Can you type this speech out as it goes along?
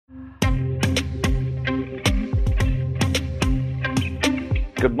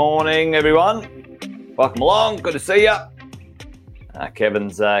Good morning, everyone. Welcome along. Good to see you.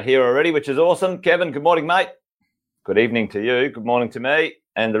 Kevin's here already, which is awesome. Kevin, good morning, mate. Good evening to you. Good morning to me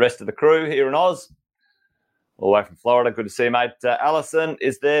and the rest of the crew here in Oz. All the way from Florida. Good to see you, mate. Alison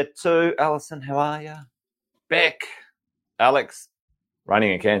is there too. Alison, how are you? Beck, Alex,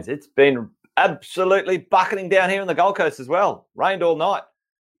 raining in Cairns. It's been absolutely bucketing down here in the Gold Coast as well. Rained all night.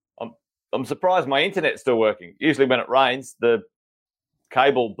 I'm surprised my internet's still working. Usually when it rains, the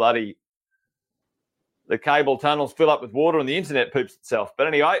cable tunnels fill up with water and the internet poops itself. But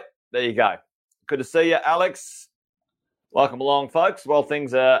anyway, there you go. Good to see you, Alex. Welcome along, folks. While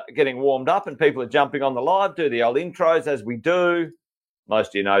things are getting warmed up and people are jumping on the live, do the old intros as we do. Most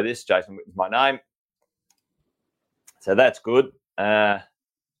of you know this. Jason Whitton's my name. So that's good.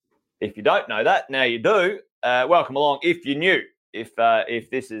 If you don't know that, now you do. Welcome along if you're new. If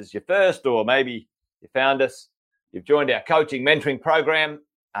this is your first, or maybe you found us, you've joined our coaching, mentoring program,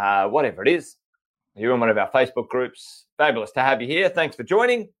 whatever it is, you're in one of our Facebook groups. Fabulous to have you here. Thanks for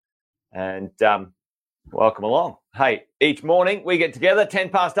joining, and welcome along. Hey, each morning we get together,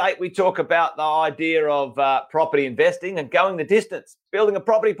 8:10. We talk about the idea of property investing and going the distance, building a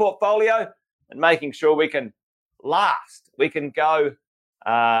property portfolio and making sure we can last. We can go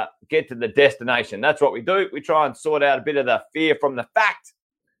get to the destination. That's what we do. We try and sort out a bit of the fear from the fact.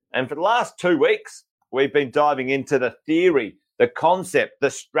 And for the last 2 weeks, we've been diving into the theory, the concept, the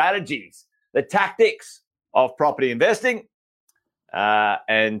strategies, the tactics of property investing.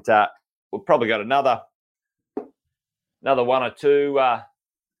 And we've probably got another one or two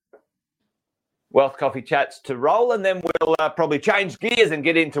wealth coffee chats to roll, and then we'll probably change gears and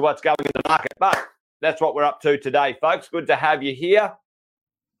get into what's going in the market. But that's what we're up to today, folks. Good to have you here.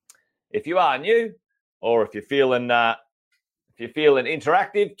 If you are new, or if you're feeling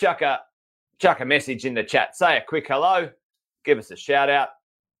interactive, chuck a message in the chat. Say a quick hello, give us a shout out,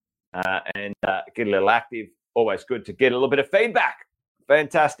 and get a little active. Always good to get a little bit of feedback.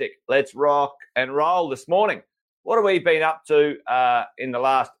 Fantastic. Let's rock and roll this morning. What have we been up to in the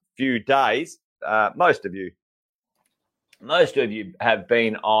last few days? Most of you have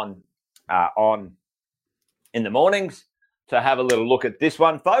been on in the mornings to have a little look at this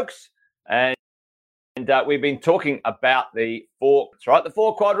one, folks. And we've been talking about the four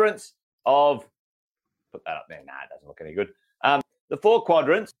quadrants of, put that up there. Nah, it doesn't look any good. The four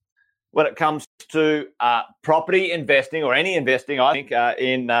quadrants when it comes to property investing, or any investing, I think,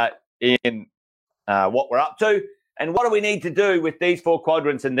 in what we're up to. And what do we need to do with these four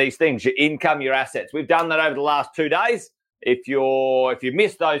quadrants and these things? Your income, your assets. We've done that over the last 2 days. If you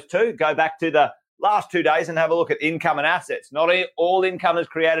missed those two, go back to the last 2 days and have a look at income and assets. Not all income is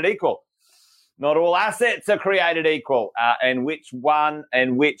created equal. Not all assets are created equal, and which one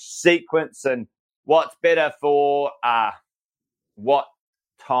and which sequence and what's better for what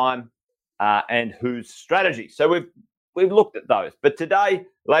time and whose strategy. So we've looked at those. But today,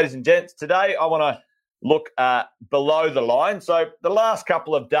 ladies and gents, I want to look below the line. So the last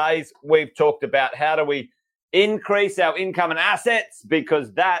couple of days, we've talked about how do we increase our income and assets,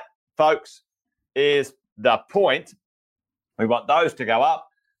 because that, folks, is the point. We want those to go up.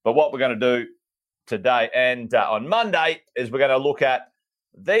 But what we're going to do today and on Monday is we're going to look at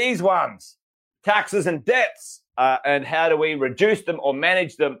these ones, taxes and debts, and how do we reduce them or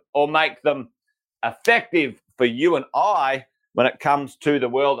manage them or make them effective for you and I when it comes to the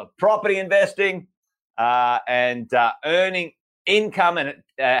world of property investing and earning income and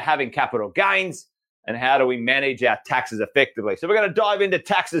having capital gains, and how do we manage our taxes effectively. So we're going to dive into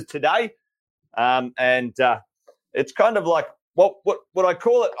taxes today. And it's kind of like what I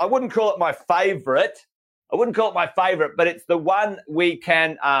call it. I wouldn't call it my favorite. But it's the one we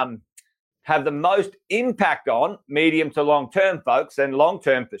can have the most impact on medium to long term, folks, and long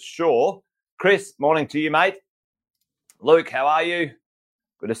term for sure. Chris, morning to you, mate. Luke, how are you?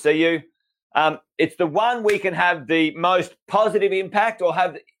 Good to see you. It's the one we can have the most positive impact, or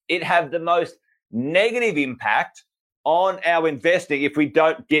have the most negative impact on our investing if we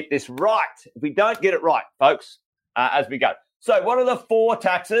don't get this right. If we don't get it right, folks, as we go. So what are the four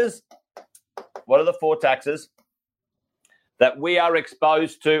taxes? That we are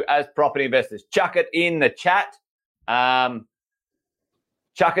exposed to as property investors? Chuck it in the chat.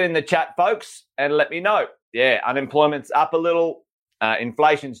 Folks, and let me know. Yeah, unemployment's up a little.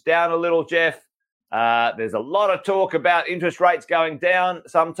 Inflation's down a little, Jeff. There's a lot of talk about interest rates going down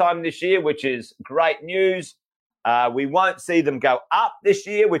sometime this year, which is great news. We won't see them go up this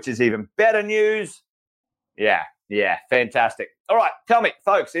year, which is even better news. Yeah, fantastic. All right, tell me,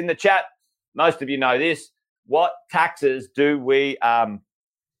 folks, in the chat, most of you know this, what taxes do we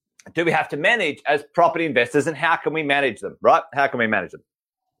have to manage as property investors, and how can we manage them, right? How can we manage them?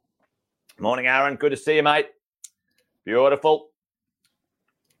 Morning, Aaron. Good to see you, mate. Beautiful.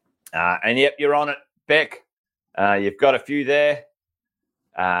 And yep, you're on it, Beck. You've got a few there.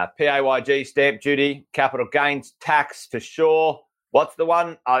 PAYG, stamp duty, capital gains tax for sure. What's the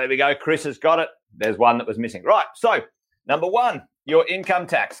one? Oh, there we go. Chris has got it. There's one that was missing. Right. So, number one, your income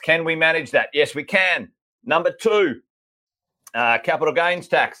tax. Can we manage that? Yes, we can. Number two, capital gains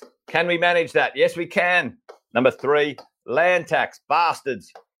tax. Can we manage that? Yes, we can. Number three, land tax.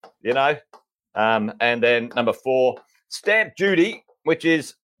 Bastards, you know. And then number four, stamp duty, which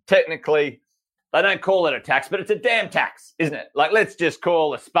is technically, they don't call it a tax, but it's a damn tax, isn't it? Like, let's just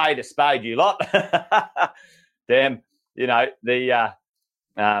call a spade, you lot. Damn, you know,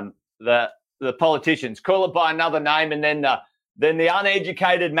 the politicians call it by another name, and then the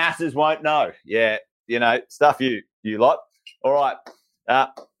uneducated masses won't know. Yeah, you know, stuff you lot. All right,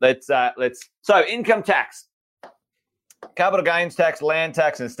 let's. So income tax, capital gains tax, land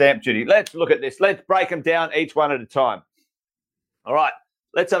tax, and stamp duty. Let's look at this. Let's break them down each one at a time. All right.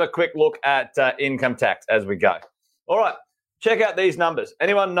 Let's have a quick look at income tax as we go. All right, check out these numbers.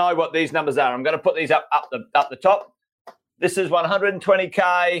 Anyone know what these numbers are? I'm going to put these up the top. This is 120K.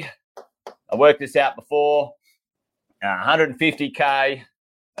 I worked this out before. 150K,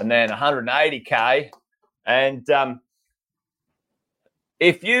 and then 180K. And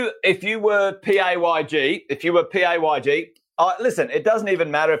if you were PAYG, listen, it doesn't even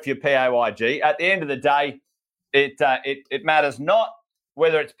matter if you're PAYG. At the end of the day, it matters not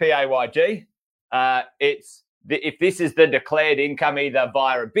whether it's PAYG, if this is the declared income either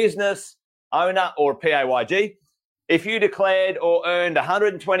via a business owner or PAYG. If you declared or earned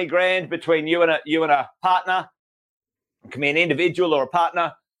 120 grand between you and a partner, it can be an individual or a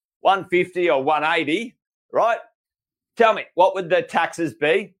partner, 150 or 180, right? Tell me, what would the taxes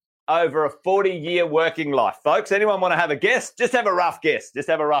be over a 40-year working life, folks? Anyone want to have a guess? Just have a rough guess.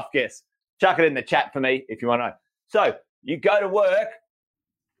 Chuck it in the chat for me if you want to know. So you go to work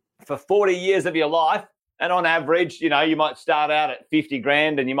for 40 years of your life, and on average, you know, you might start out at 50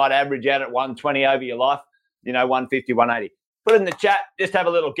 grand and you might average out at 120 over your life, you know, 150, 180. Put it in the chat, just have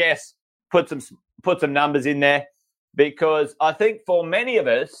a little guess, put some numbers in there, because I think for many of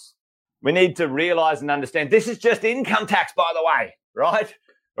us, we need to realize and understand this is just income tax, by the way, right?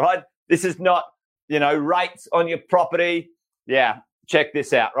 Right? This is not, you know, rates on your property. Yeah, check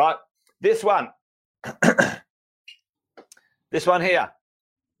this out, right? This one, this one here.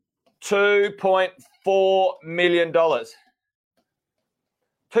 $2.4 million.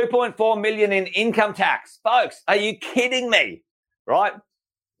 $2.4 million in income tax. Folks, are you kidding me? Right?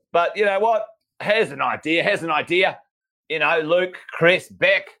 But you know what? Here's an idea. You know, Luke, Chris,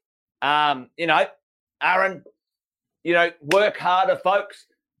 Beck, you know, Aaron, you know, work harder, folks.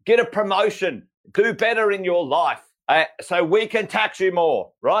 Get a promotion. Do better in your life so we can tax you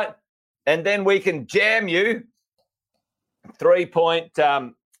more, right? And then we can jam you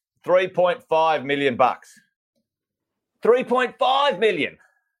 3.5 million bucks. 3.5 million.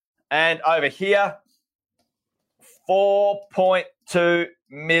 And over here, $4.2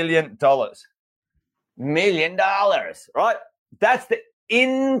 million. Right? That's the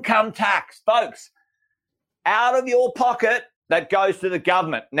income tax, folks. Out of your pocket, that goes to the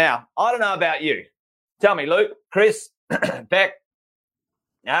government. Now, I don't know about you. Tell me, Luke, Chris, Beck,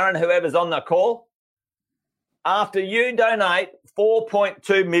 Aaron, whoever's on the call, after you donate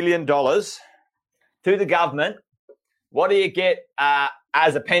 $4.2 million to the government, what do you get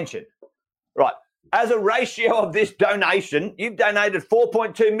as a pension? Right. As a ratio of this donation, you've donated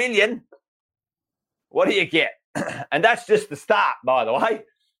 $4.2 million. What do you get? And that's just the start, by the way.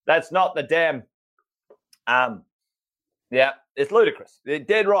 That's not the damn... yeah, it's ludicrous. You're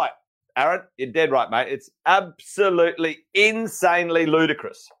dead right, Aaron. You're dead right, mate. It's absolutely insanely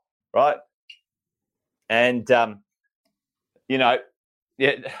ludicrous, right? And, you know,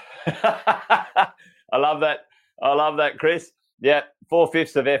 yeah, I love that, Chris. Yeah,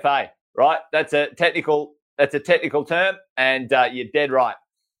 4/5 of FA, right? That's a technical term, and you're dead right.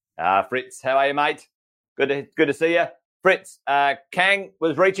 Fritz, how are you, mate? Good to see you. Fritz, Kang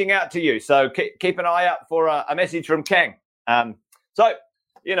was reaching out to you, so keep an eye out for a message from Kang. So,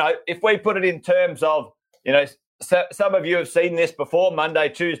 you know, if we put it in terms of, you know, some of you have seen this before, Monday,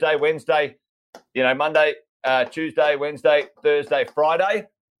 Tuesday, Wednesday, you know, Monday, Tuesday, Wednesday, Thursday, Friday,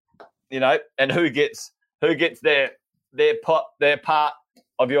 you know, and who gets their part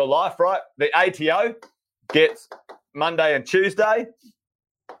of your life, right? The ATO gets Monday and Tuesday.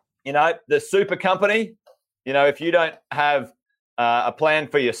 You know, the super company, you know, if you don't have a plan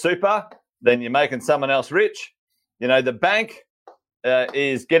for your super, then you're making someone else rich. You know, the bank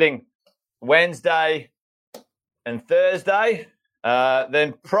is getting Wednesday and Thursday,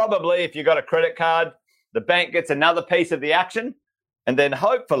 then probably if you've got a credit card, the bank gets another piece of the action, and then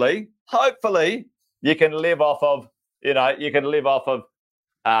hopefully you can live off of,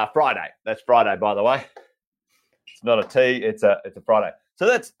 Friday. That's Friday, by the way. It's not a T, it's a Friday. So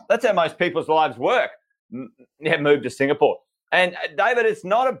that's how most people's lives work. Move to Singapore. And David, it's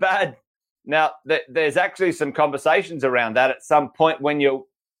not a bad. Now, there's actually some conversations around that at some point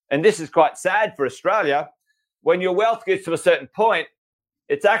and this is quite sad for Australia, when your wealth gets to a certain point,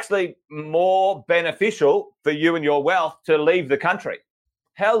 it's actually more beneficial for you and your wealth to leave the country.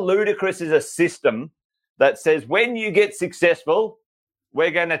 How ludicrous is a system that says when you get successful,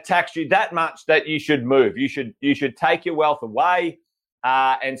 we're going to tax you that much that you should move. You should take your wealth away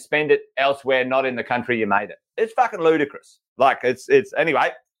and spend it elsewhere, not in the country you made it. It's fucking ludicrous. Like it's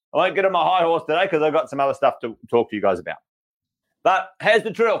anyway. I won't get on my high horse today because I've got some other stuff to talk to you guys about. But here's the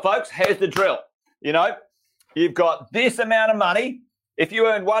drill, folks. Here's the drill. You've got this amount of money. If you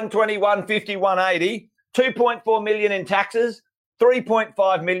earn 120, 150, 180, 2.4 million in taxes,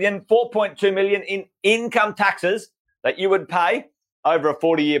 3.5 million, 4.2 million in income taxes that you would pay over a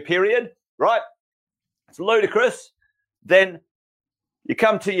 40-year period, right? It's ludicrous. Then you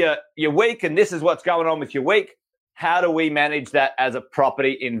come to your week, and this is what's going on with your week. How do we manage that as a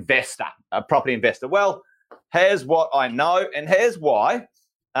property investor? Well, here's what I know, and here's why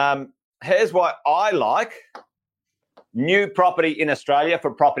I like new property in Australia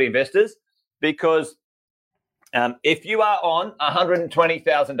for property investors, because if you are on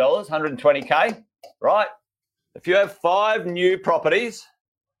 $120,000, 120K, right? If you have 5 new properties,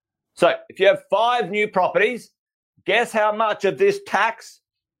 guess how much of this tax,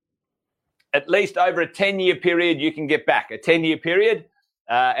 at least over a 10-year period, you can get back? A 10-year period.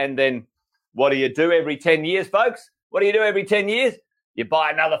 And then what do you do every 10 years, folks? What do you do every 10 years? You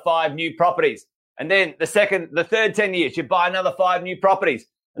buy another 5 new properties. And then the third 10 years, you buy another 5 new properties.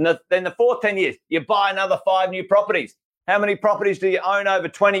 And then the fourth 10 years, you buy another 5 new properties. How many properties do you own over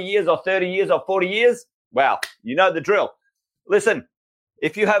 20 years or 30 years or 40 years? Wow, you know the drill. Listen,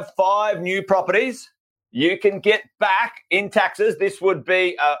 if you have 5 new properties, you can get back in taxes. This would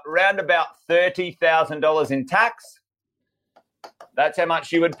be around about $30,000 in tax. That's how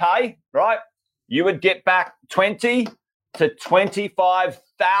much you would pay, right? You would get back 20 to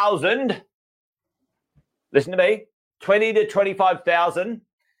 25,000. Listen to me, 20 to 25,000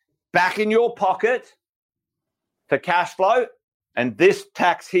 back in your pocket for cash flow. And this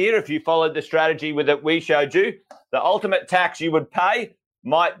tax here, if you followed the strategy that we showed you, the ultimate tax you would pay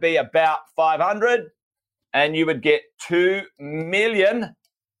might be about 500, and you would get 2 million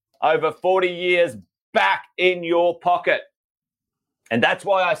over 40 years back in your pocket. And that's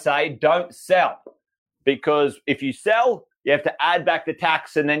why I say don't sell, because if you sell, you have to add back the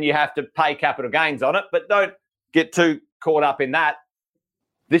tax and then you have to pay capital gains on it. But don't get too caught up in that.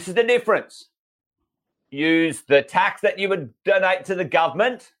 This is the difference. Use the tax that you would donate to the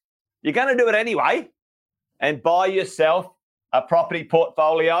government. You're going to do it anyway, and buy yourself a property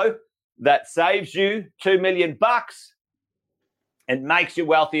portfolio that saves you $2 million and makes you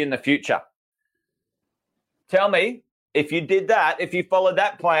wealthy in the future. Tell me, if you did that, if you followed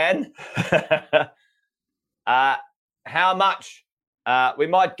that plan, how much? We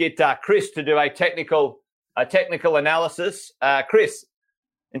might get Chris to do a technical analysis. Chris,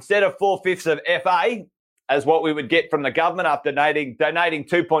 instead of 4/5 of FA, as what we would get from the government after donating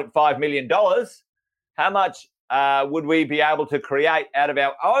 $2.5 million, how much would we be able to create out of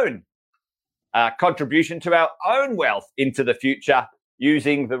our own contribution to our own wealth into the future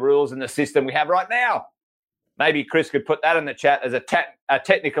using the rules and the system we have right now? Maybe Chris could put that in the chat as a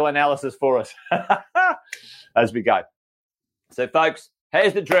technical analysis for us as we go. So, folks,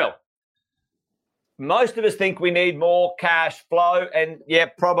 here's the drill. Most of us think we need more cash flow, and yeah,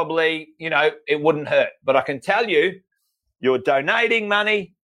 probably, it wouldn't hurt. But I can tell you, you're donating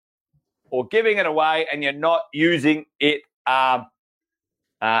money or giving it away, and you're not using it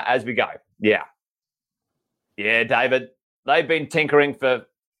as we go. Yeah, David, they've been tinkering for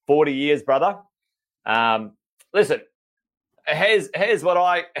 40 years, brother. Listen, here's what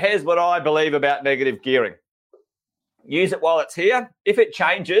I believe about negative gearing. Use it while it's here. If it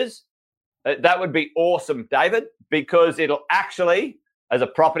changes, that would be awesome, David, because it'll actually, as a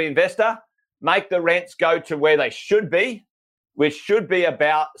property investor, make the rents go to where they should be, which should be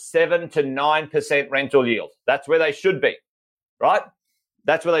about 7 to 9% rental yield. That's where they should be, right?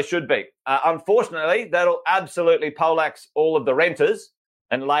 That's where they should be. Unfortunately, that'll absolutely poleaxe all of the renters,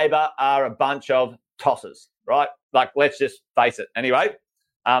 and Labor are a bunch of tossers, right? Like, let's just face it anyway.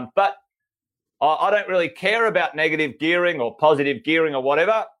 But I don't really care about negative gearing or positive gearing or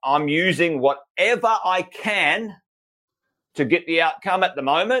whatever. I'm using whatever I can to get the outcome at the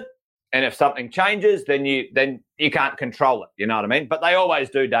moment. And if something changes, then you can't control it. You know what I mean? But they always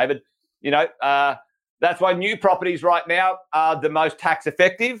do, David. You know, that's why new properties right now are the most tax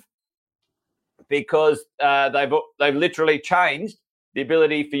effective, because they've literally changed the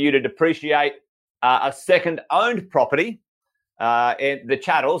ability for you to depreciate a second owned property, and the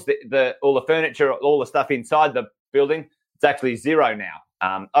chattels, all the furniture, all the stuff inside the building. It's actually zero now.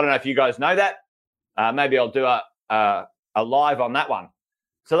 I don't know if you guys know that. Maybe I'll do a live on that one.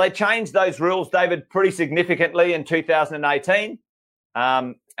 So they changed those rules, David, pretty significantly in 2018. You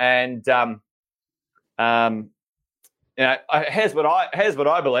know, here's what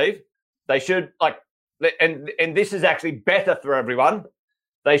I believe. They should, like, and this is actually better for everyone.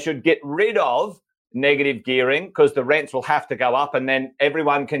 They should get rid of negative gearing, because the rents will have to go up, and then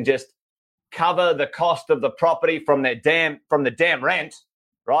everyone can just cover the cost of the property from the damn rent,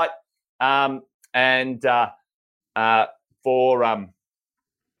 right? For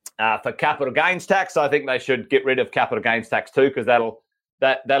capital gains tax, I think they should get rid of capital gains tax too, because that'll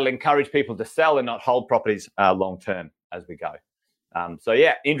encourage people to sell and not hold properties long term as we go. So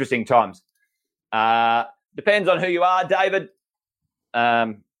yeah, interesting times. Depends on who you are, David.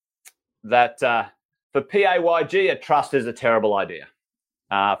 For PAYG, a trust is a terrible idea.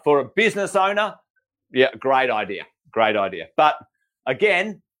 For a business owner, yeah, great idea. But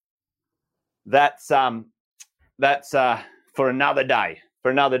again, that's for another day.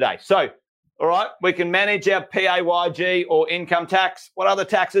 So, all right, we can manage our PAYG or income tax. What other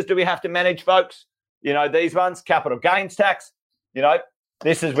taxes do we have to manage, folks? You know, these ones, capital gains tax. You know,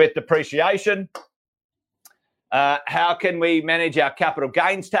 this is with depreciation. How can we manage our capital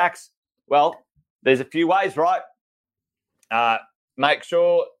gains tax? Well, there's a few ways, right? Make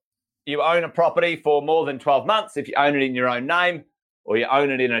sure you own a property for more than 12 months. If you own it in your own name or you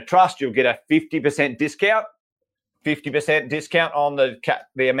own it in a trust, you'll get a 50% discount. 50% discount on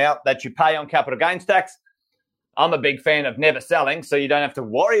the amount that you pay on capital gains tax. I'm a big fan of never selling, so you don't have to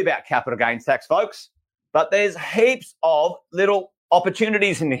worry about capital gains tax, folks. But there's heaps of little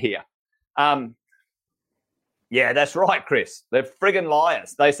opportunities in here. Yeah, that's right, Chris. They're friggin'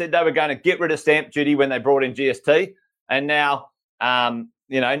 liars. They said they were going to get rid of stamp duty when they brought in GST, and now, yeah.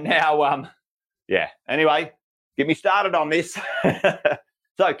 Anyway, get me started on this.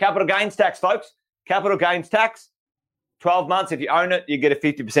 So, capital gains tax, folks. Capital gains tax. 12 months, if you own it, you get a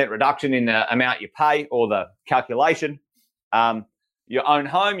 50% reduction in the amount you pay, or the calculation. Your own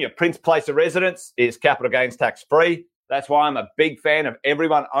home, your Prince place of residence, is capital gains tax free. That's why I'm a big fan of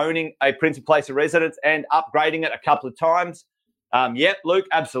everyone owning a Prince place of residence and upgrading it a couple of times. Yep, Luke,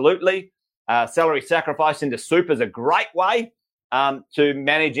 absolutely. Salary sacrifice into super is a great way to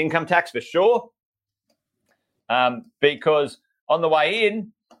manage income tax for sure. Because on the way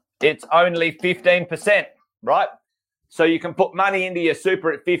in, it's only 15%, right? So you can put money into your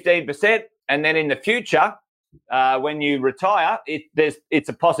super at 15%, and then in the future, when you retire, it's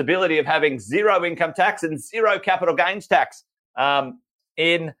a possibility of having zero income tax and zero capital gains tax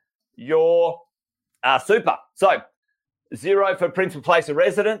in your super. So zero for principal place of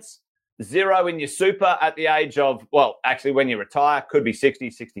residence, zero in your super at the age of, well, actually when you retire, could be 60,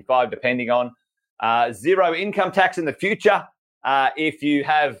 65, depending on. Zero income tax in the future if you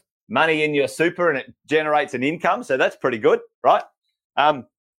have money in your super and it generates an income. So that's pretty good, right?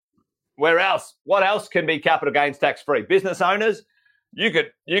 Where else? What else can be capital gains tax free? Business owners, you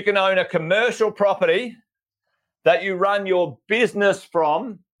can own a commercial property that you run your business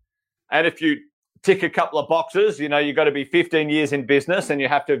from. And if you tick a couple of boxes, you know, you've got to be 15 years in business and you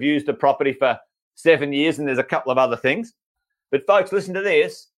have to have used the property for 7 years, and there's a couple of other things. But folks, listen to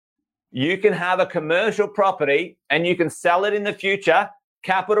this. You can have a commercial property and you can sell it in the future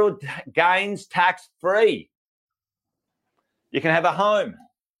capital gains tax free. You can have a home.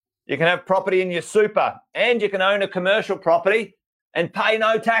 You can have property in your super, and you can own a commercial property and pay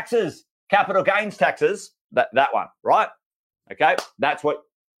no taxes, capital gains taxes, that one, right? Okay, that's what,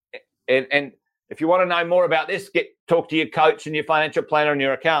 and if you want to know more about this, talk to your coach and your financial planner and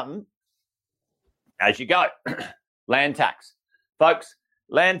your accountant as you go. Land tax. Folks,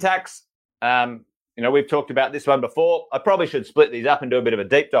 land tax, we've talked about this one before. I probably should split these up and do a bit of a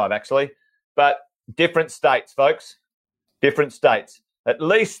deep dive, actually. But different states, folks. Different states. At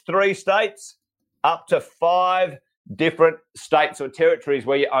least 3 states, up to 5 different states or territories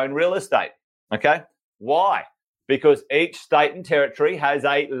where you own real estate. Okay? Why? Because each state and territory has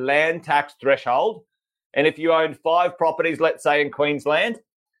a land tax threshold. And if you own 5 properties, let's say in Queensland,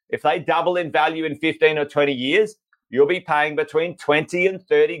 if they double in value in 15 or 20 years, you'll be paying between 20 and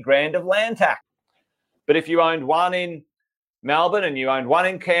 30 grand of land tax. But if you owned one in Melbourne and you owned one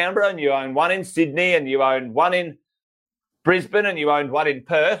in Canberra and you own one in Sydney and you own one in Brisbane and you owned one in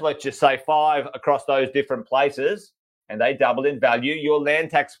Perth, let's just say 5 across those different places, and they doubled in value, your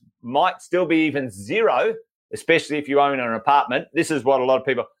land tax might still be even 0, especially if you own an apartment. This is what a lot of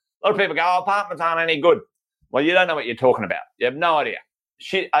people go, oh, apartments aren't any good. Well, you don't know what you're talking about. You have no idea.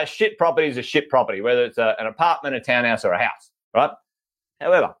 A shit property is a shit property, whether it's an apartment, a townhouse, or a house, right?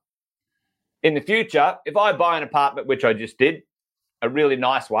 However, in the future, if I buy an apartment, which I just did, a really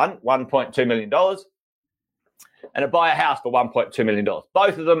nice one, $1.2 million, and I buy a house for $1.2 million.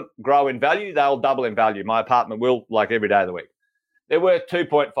 Both of them grow in value. They'll double in value. My apartment will, like every day of the week. They're worth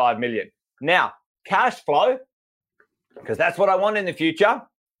 $2.5 million. Now, cash flow, because that's what I want in the future.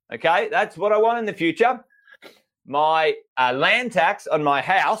 Okay, that's what I want in the future. My land tax on my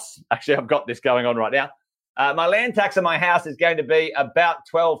house, actually, I've got this going on right now. My land tax on my house is going to be about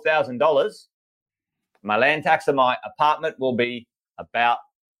 $12,000. My land tax on my apartment will be about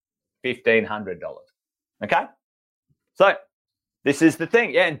 $1,500. Okay? So this is the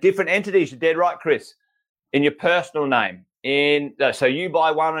thing. Yeah, and different entities, you're dead right, Chris. In your personal name. So you buy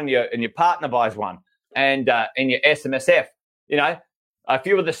one and your partner buys one. And in your SMSF, a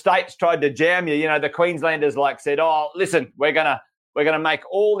few of the states tried to jam you. The Queenslanders said, oh, listen, we're gonna make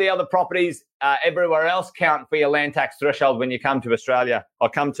all the other properties everywhere else count for your land tax threshold when you come to Australia or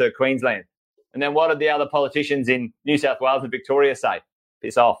come to Queensland. And then what did the other politicians in New South Wales and Victoria say?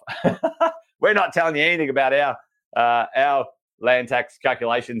 Piss off. We're not telling you anything about our land tax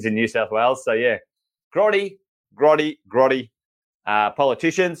calculations in New South Wales. So, yeah, grotty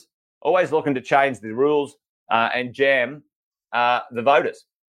politicians always looking to change the rules and jam the voters.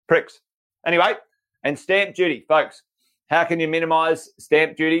 Pricks. Anyway, and stamp duty, folks. How can you minimise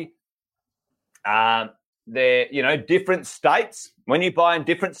stamp duty? Different states, when you buy in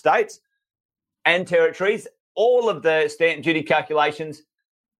different states and territories, all of the stamp duty calculations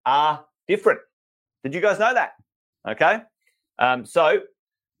are different. Did you guys know that? Okay. So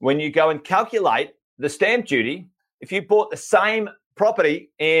when you go and calculate the stamp duty, if you bought the same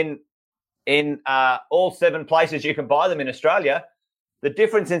property in all 7 places you can buy them in Australia, the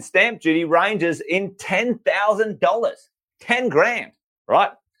difference in stamp duty ranges in $10,000, 10 grand,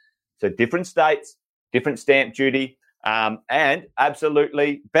 right? So different states, different stamp duty, and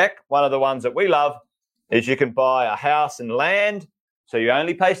absolutely, Beck, one of the ones that we love is you can buy a house and land. So you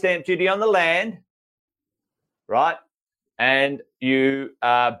only pay stamp duty on the land, right? And you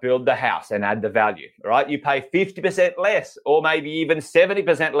build the house and add the value, right? You pay 50% less or maybe even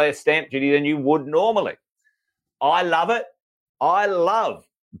 70% less stamp duty than you would normally. I love it. I love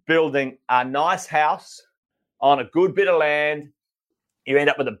building a nice house on a good bit of land. You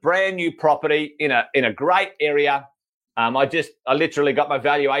end up with a brand new property in a great area. I literally got my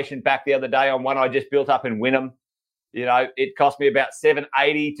valuation back the other day on one I just built up in Wynnum. It cost me about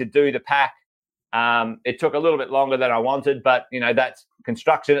 $780 to do the pack. It took a little bit longer than I wanted, but that's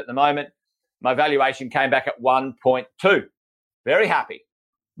construction at the moment. My valuation came back at 1.2. Very happy.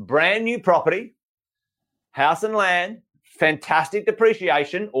 Brand new property, house and land, fantastic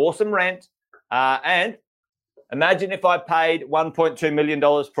depreciation, awesome rent, and imagine if I paid $1.2 million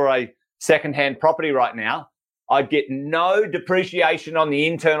for a second-hand property right now. I'd get no depreciation on the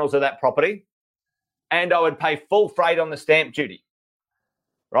internals of that property, and I would pay full freight on the stamp duty,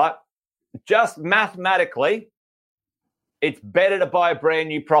 right? Just mathematically, it's better to buy a brand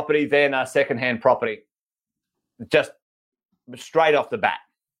new property than a second-hand property, just straight off the bat,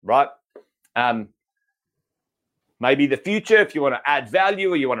 right? Maybe the future, if you want to add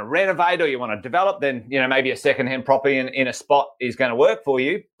value or you want to renovate or you want to develop, then, maybe a second-hand property in a spot is going to work for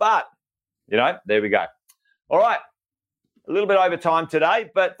you. But, there we go. All right. A little bit over time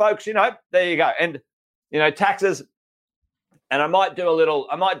today, but folks, there you go. And, taxes, and I might do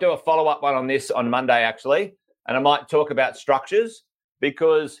a follow-up one on this on Monday, actually, and I might talk about structures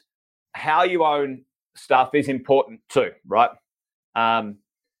because how you own stuff is important too, right? And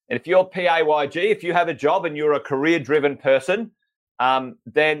if you're PAYG, if you have a job and you're a career-driven person,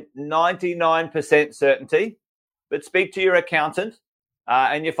 then 99% certainty, but speak to your accountant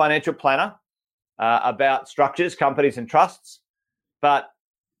and your financial planner about structures, companies and trusts. But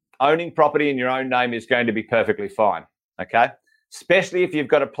owning property in your own name is going to be perfectly fine, okay? Especially if you've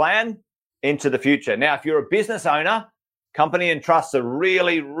got a plan into the future. Now, if you're a business owner, company and trusts are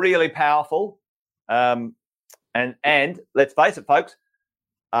really, really powerful. And let's face it, folks,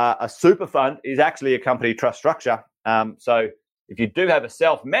 a super fund is actually a company trust structure. So if you do have a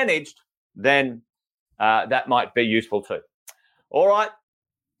self-managed, then that might be useful too. All right,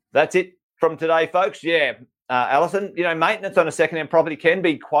 that's it from today, folks. Yeah, Alison, maintenance on a second-hand property can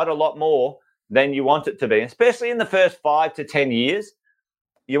be quite a lot more than you want it to be, especially in the first 5 to 10 years.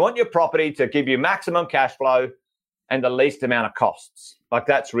 You want your property to give you maximum cash flow and the least amount of costs. Like,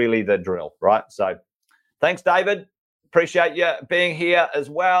 that's really the drill, right? So thanks, David. Appreciate you being here as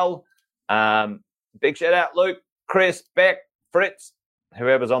well. Big shout out, Luke, Chris, Beck, Fritz,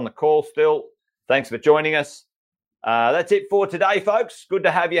 whoever's on the call still. Thanks for joining us. That's it for today, folks. Good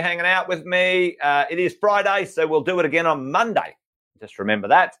to have you hanging out with me. It is Friday, so we'll do it again on Monday. Just remember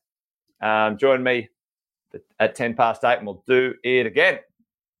that. Join me at 8:10 and we'll do it again.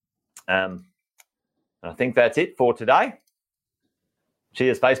 And I think that's it for today.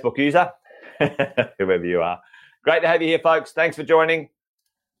 Cheers, Facebook user, whoever you are. Great to have you here, folks. Thanks for joining.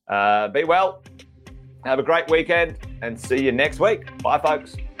 Be well. Have a great weekend and see you next week. Bye,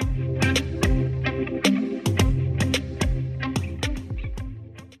 folks.